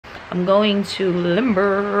I'm going to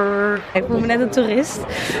Limburg. Ik voel me net een toerist.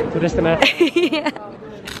 Toeristen hè? Ja.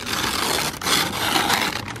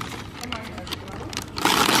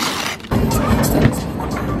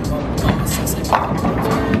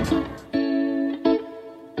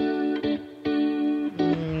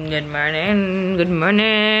 Good morning, good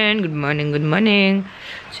morning, good morning, good morning.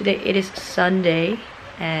 Today it is Sunday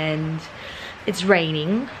and it's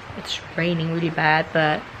raining. It's raining really bad,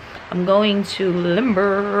 but I'm going to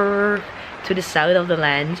Limburg, to the south of the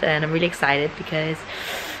land, and I'm really excited because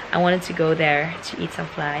I wanted to go there to eat some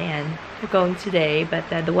fly, and we're going today,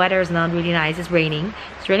 but the weather is not really nice. It's raining.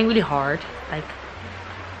 It's raining really hard. Like,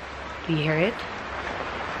 do you hear it?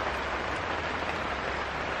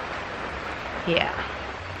 Yeah.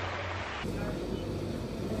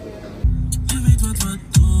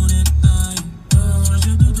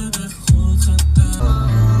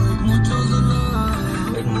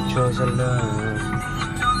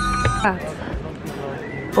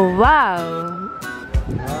 Oh, wauw.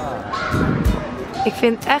 Ik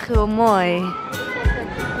vind het echt heel mooi. Ik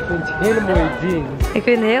vind het een hele mooie ding. Ik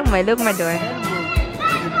vind het heel mooi. Loop maar door.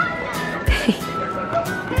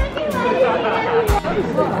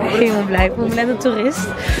 Helemaal blij. Ik voel me net een toerist.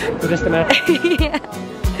 Toeristen hè? Ja.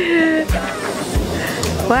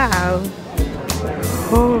 Wauw.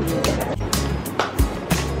 Oh.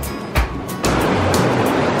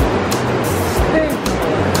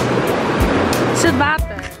 Is het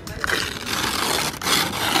water?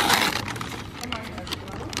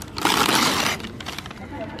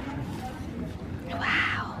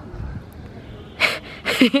 Wauw.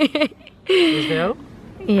 Is het jou?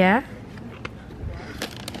 Ja.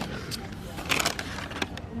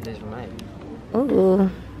 Deze van mij. Ooh.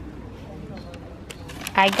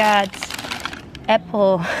 I got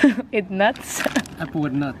apple with nuts. Apple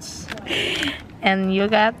with nuts. And you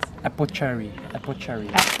got? Apple cherry. Apple cherry.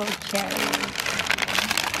 Apple cherry.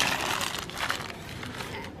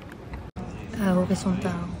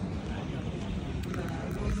 Horizontaal.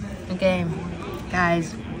 Okay,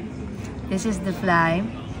 guys. This is the fly.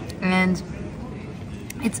 And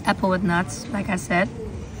it's apple with nuts, like I said.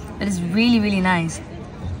 But it's really, really nice.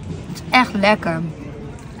 It's echt lekker.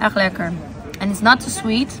 Echt lekker. And it's not too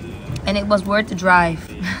sweet. And it was worth the drive.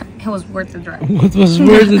 It was worth the drive. What was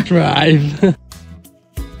worth the drive?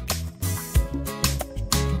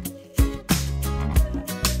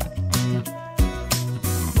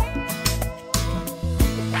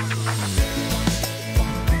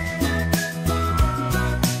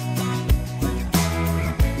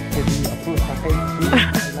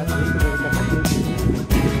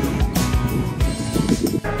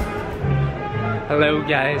 Hello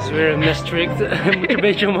guys, we're in Maastricht. We moeten een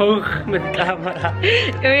beetje omhoog met de camera.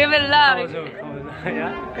 Je bent lang. Zo,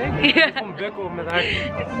 ja? Kijk, ik kom bukken op met haar.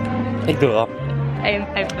 Ik doe wel. Hij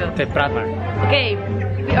filmt. Oké, praat maar. Okay,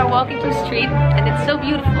 we are walking through the street and it's so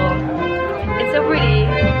beautiful. It's so pretty.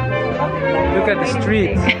 Look at the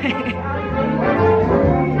street.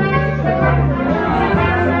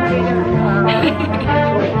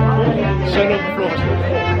 Zo op de vlog.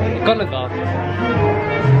 Ik kan het wel.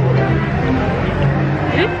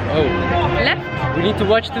 Oh. Left? We need to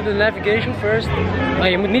watch to the navigation first. Maar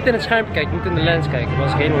je moet niet in het schermpje kijken, je moet in de lens kijken. Dat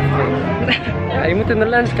was geen vergeten. Ja, je moet in de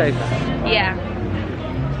lens kijken. Yeah.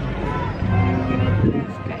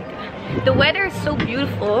 The weather is so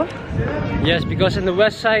beautiful. Yes, because in the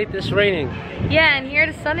west side it's raining. Yeah, and here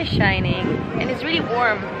the sun is shining and it's really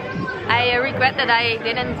warm. I regret that I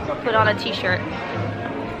didn't put on a t-shirt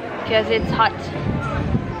because it's hot.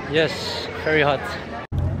 Yes, very hot.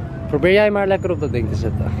 Probeer jij maar lekker op dat ding te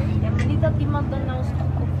zitten. Ja, maar niet dat iemand dan nou eens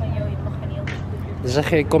kop van jou, je mag niet op. Dan zeg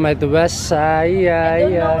je, ik kom uit de west side. I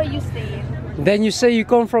don't know where you stay. Then you say you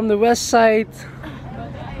come from the west side.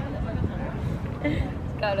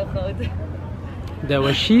 Koude groot. That's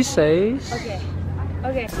what she says. Okay.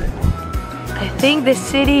 Okay. I think this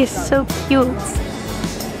city is so cute.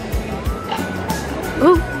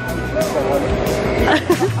 Oeh.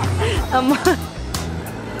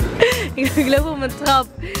 Ik loop op mijn trap,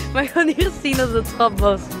 maar ik had niet gezien dat het een trap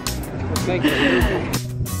was. Kijk. We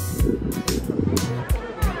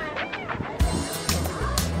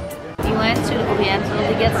went to the Oriental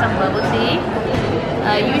to get some bubble tea.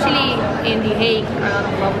 Usually in The Hague are a lot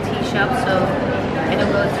of bubble tea shops, so I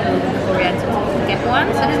don't go to the Oriental to get one.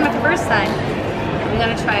 So this is my first time. We're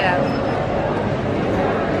gonna try it out.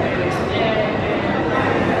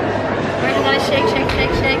 We're gonna shake, shake,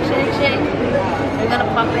 shake, shake, shake, shake. We're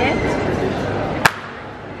gonna pop it.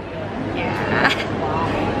 Yeah.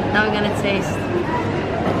 Now we're gonna taste.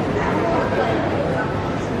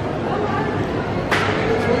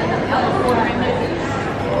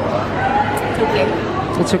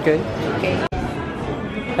 It's okay. Okay.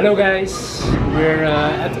 Hello guys, we're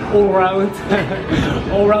at all-round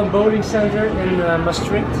all-round bowling center in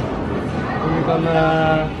Maastricht. We're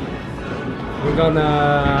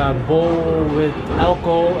gonna bowl with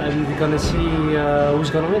alcohol and we're gonna see who's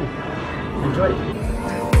gonna win. Enjoy.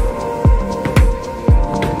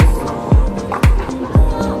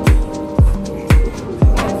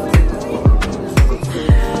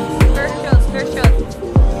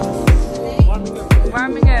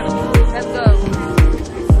 Warming up. Let's go.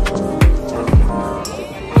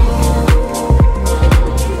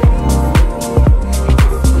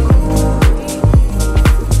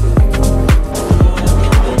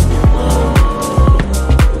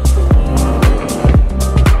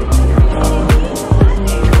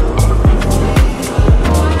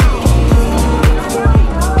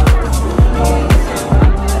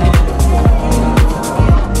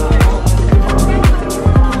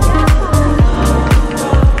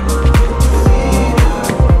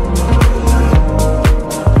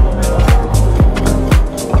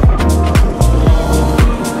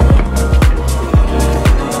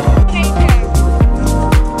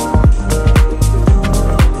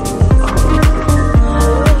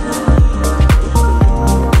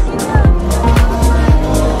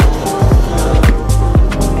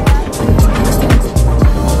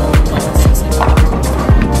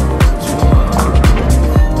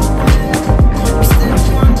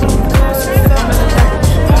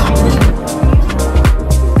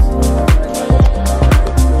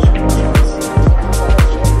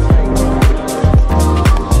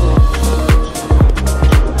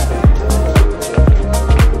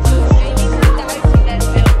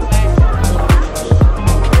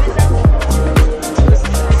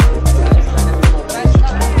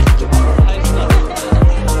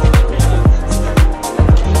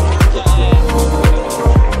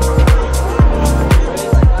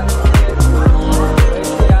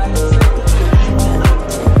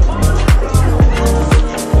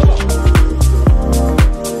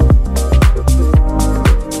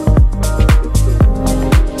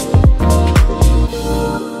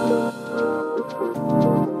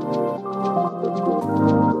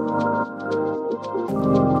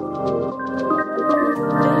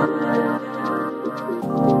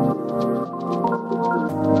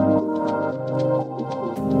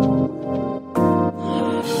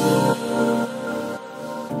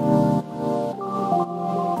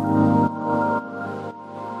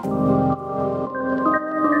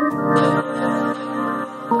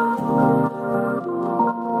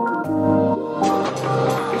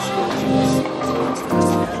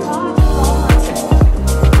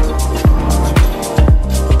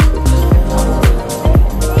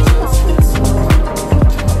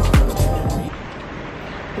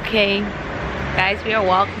 Okay, guys, we are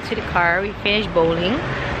walking to the car. We finished bowling.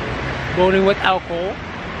 Bowling with alcohol.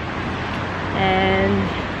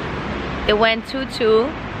 And it went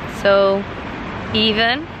 2-2, so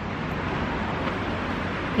even.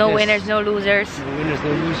 No Yes. winners, no losers. No winners,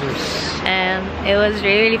 no losers. And it was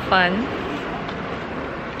really fun.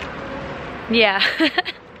 Yeah.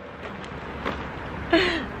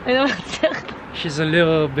 I don't know what to say. She's a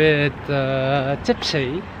little bit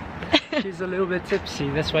tipsy. She's a little bit tipsy,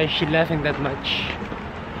 that's why she's laughing that much.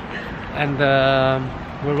 And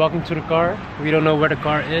we're walking to the car. We don't know where the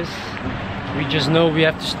car is. We just know we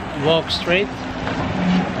have to walk straight,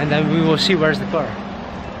 and then we will see where's the car.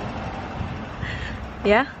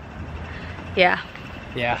 Yeah? Yeah.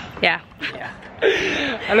 Yeah. Yeah. Yeah.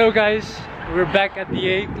 Hello guys, we're back at the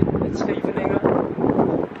Hague. It's Xamaica.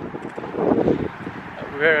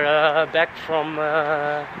 We're back from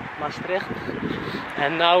Maastricht,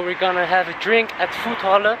 and now we're gonna have a drink at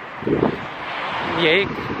Voethalle in the Hague.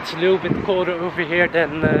 It's a little bit colder over here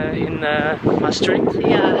than in Maastricht.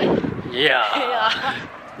 Yeah. Yeah. Yeah.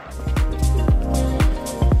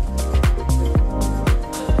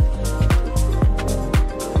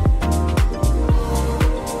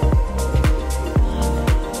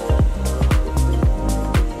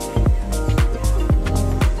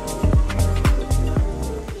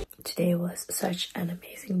 Today was such an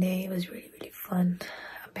amazing day. It was really, really fun.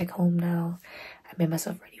 I'm back home now. I made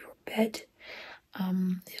myself ready for bed. Yeah.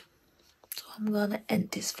 So I'm gonna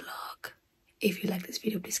end this vlog. If you like this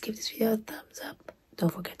video, please give this video a thumbs up.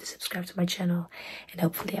 Don't forget to subscribe to my channel, and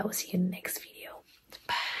hopefully I will see you in the next video.